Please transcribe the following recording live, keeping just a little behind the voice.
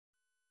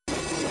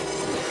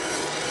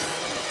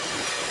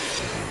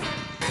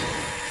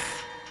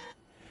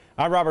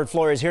I'm Robert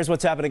Flores. Here's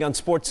what's happening on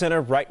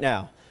SportsCenter right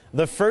now.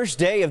 The first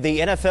day of the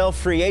NFL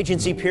free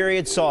agency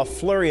period saw a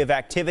flurry of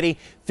activity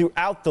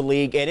throughout the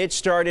league, and it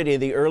started in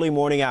the early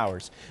morning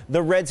hours.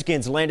 The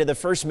Redskins landed the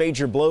first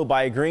major blow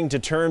by agreeing to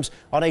terms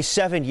on a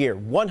 7-year,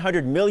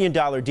 $100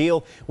 million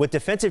deal with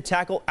defensive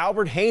tackle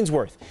Albert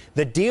Haynesworth.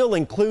 The deal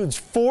includes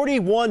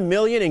 $41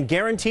 million in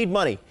guaranteed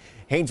money.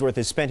 Haynesworth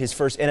has spent his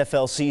first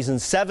NFL season,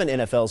 7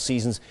 NFL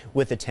seasons,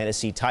 with the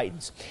Tennessee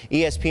Titans.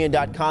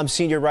 ESPN.com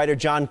senior writer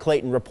John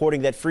Clayton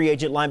reporting that free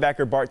agent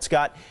linebacker Bart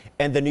Scott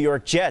and the New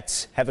York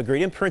Jets have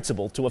agreed in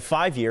principle to a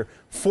 5-year,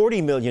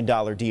 $40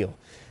 million deal.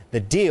 The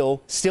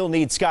deal still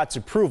needs Scott's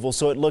approval,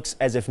 so it looks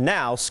as if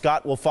now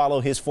Scott will follow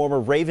his former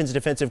Ravens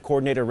defensive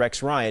coordinator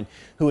Rex Ryan,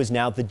 who is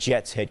now the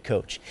Jets head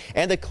coach.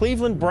 And the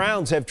Cleveland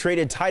Browns have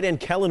traded tight end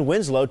Kellen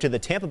Winslow to the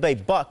Tampa Bay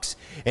Bucks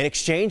in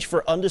exchange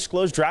for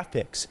undisclosed draft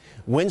picks.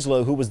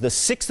 Winslow, who was the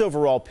 6th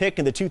overall pick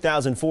in the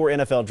 2004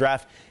 NFL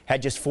Draft,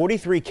 had just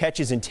 43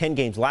 catches in 10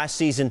 games last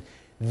season.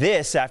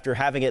 This after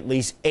having at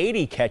least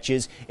 80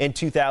 catches in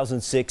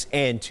 2006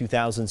 and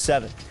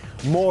 2007.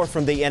 More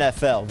from the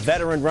NFL.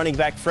 Veteran running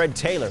back Fred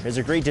Taylor has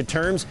agreed to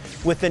terms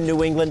with the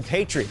New England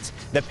Patriots.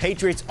 The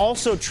Patriots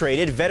also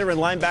traded veteran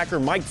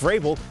linebacker Mike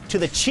Vrabel to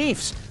the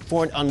Chiefs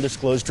for an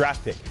undisclosed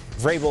draft pick.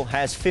 Vrabel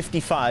has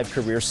 55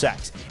 career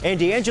sacks. And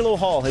D'Angelo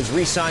Hall has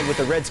re-signed with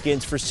the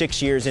Redskins for 6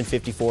 years and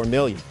 $54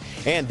 million.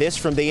 And this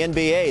from the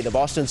NBA. The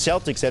Boston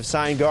Celtics have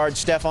signed guard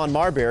Stephon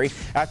Marbury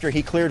after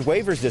he cleared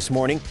waivers this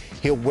morning.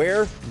 He'll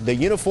wear the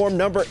uniform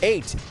number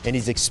 8, and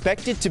he's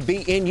expected to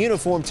be in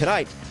uniform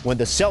tonight when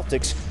the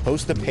Celtics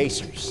host the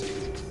Pacers.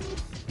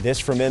 This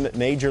from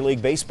Major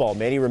League Baseball.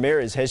 Manny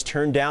Ramirez has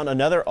turned down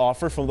another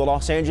offer from the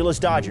Los Angeles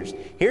Dodgers.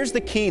 Here's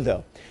the key,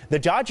 though. The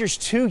Dodgers'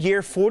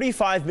 2-year,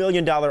 $45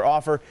 million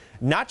offer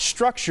not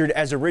structured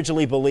as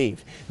originally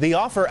believed. The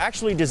offer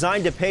actually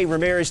designed to pay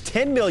Ramirez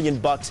 $10 million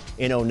in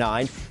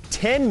 2009,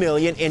 $10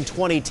 million in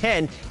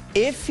 2010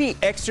 if he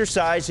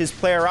exercised his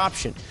player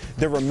option.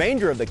 The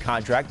remainder of the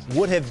contract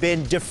would have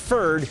been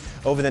deferred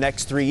over the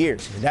next 3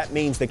 years. That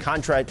means the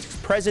contract's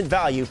present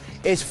value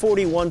is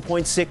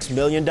 $41.6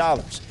 million.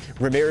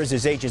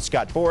 Ramirez's agent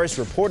Scott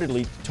Boras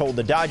reportedly told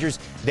the Dodgers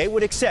they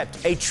would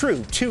accept a true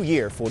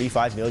 2-year,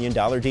 $45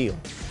 million deal.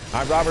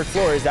 I'm Robert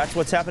Flores. That's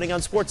what's happening on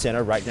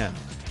SportsCenter right now.